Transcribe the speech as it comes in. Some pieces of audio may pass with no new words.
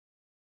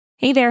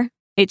Hey there,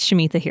 it's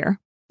Shamitha here.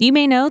 You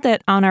may know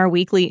that on our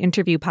weekly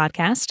interview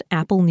podcast,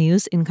 Apple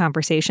News in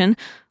Conversation,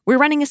 we're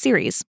running a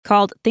series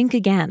called Think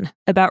Again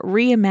about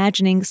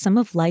reimagining some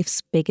of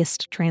life's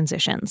biggest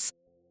transitions.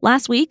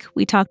 Last week,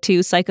 we talked to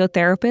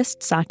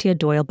psychotherapist Satya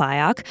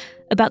Doyle-Bayok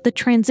about the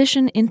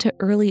transition into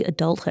early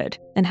adulthood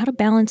and how to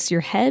balance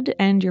your head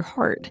and your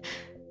heart.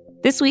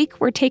 This week,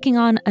 we're taking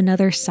on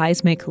another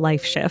seismic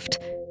life shift,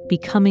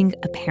 becoming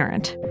a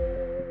parent.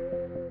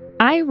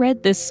 I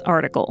read this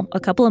article a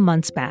couple of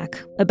months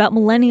back about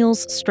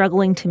millennials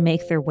struggling to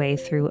make their way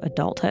through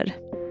adulthood,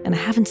 and I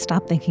haven't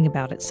stopped thinking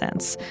about it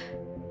since.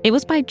 It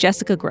was by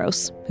Jessica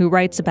Gross, who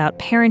writes about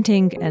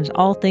parenting and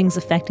all things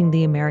affecting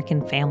the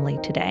American family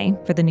today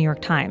for the New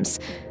York Times.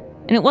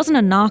 And it wasn't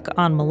a knock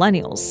on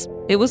millennials.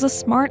 It was a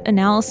smart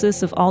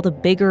analysis of all the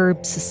bigger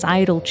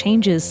societal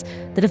changes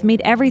that have made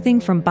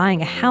everything from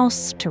buying a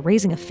house to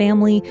raising a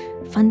family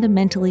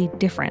fundamentally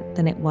different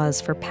than it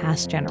was for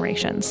past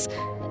generations.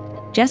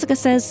 Jessica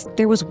says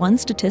there was one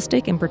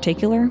statistic in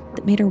particular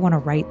that made her want to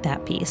write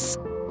that piece.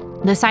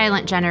 The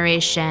silent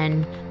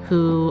generation,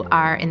 who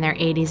are in their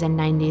 80s and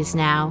 90s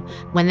now,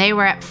 when they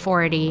were at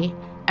 40,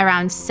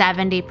 around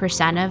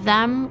 70% of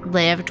them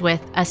lived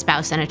with a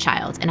spouse and a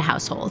child in a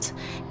household.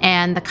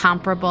 And the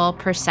comparable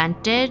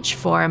percentage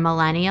for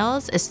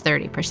millennials is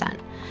 30%.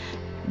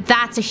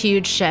 That's a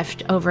huge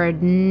shift over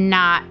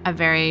not a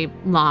very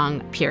long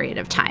period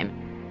of time.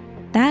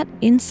 That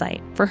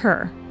insight, for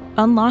her,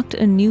 unlocked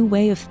a new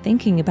way of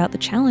thinking about the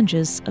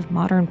challenges of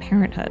modern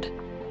parenthood.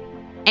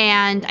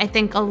 And I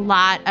think a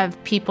lot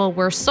of people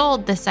were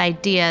sold this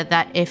idea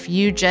that if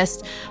you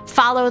just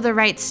follow the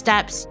right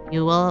steps,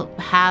 you will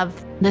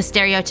have the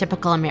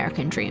stereotypical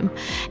American dream.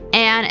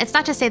 And it's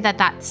not to say that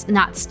that's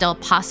not still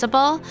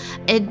possible.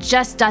 It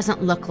just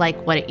doesn't look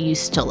like what it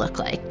used to look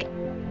like.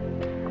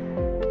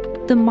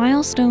 The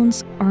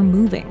milestones are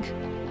moving,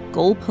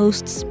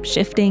 goalposts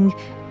shifting,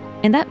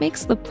 and that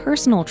makes the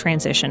personal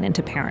transition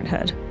into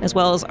parenthood, as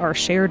well as our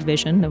shared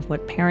vision of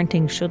what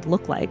parenting should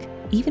look like,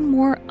 even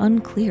more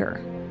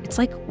unclear. It's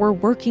like we're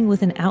working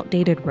with an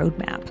outdated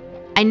roadmap.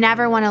 I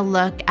never want to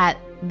look at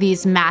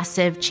these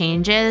massive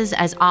changes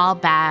as all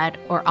bad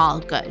or all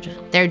good.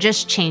 They're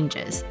just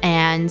changes.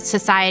 And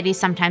society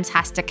sometimes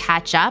has to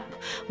catch up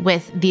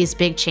with these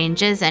big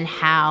changes and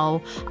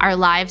how our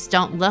lives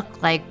don't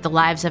look like the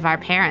lives of our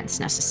parents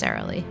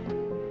necessarily.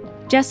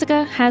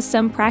 Jessica has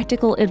some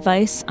practical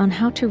advice on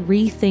how to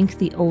rethink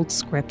the old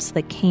scripts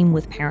that came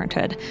with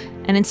parenthood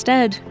and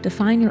instead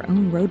define your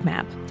own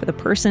roadmap for the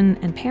person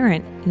and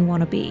parent you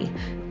want to be.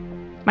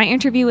 My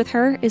interview with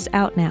her is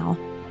out now.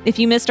 If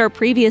you missed our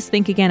previous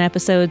Think Again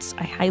episodes,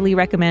 I highly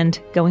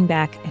recommend going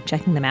back and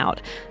checking them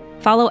out.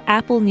 Follow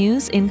Apple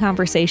News in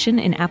Conversation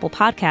in Apple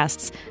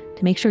Podcasts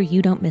to make sure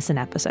you don't miss an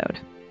episode.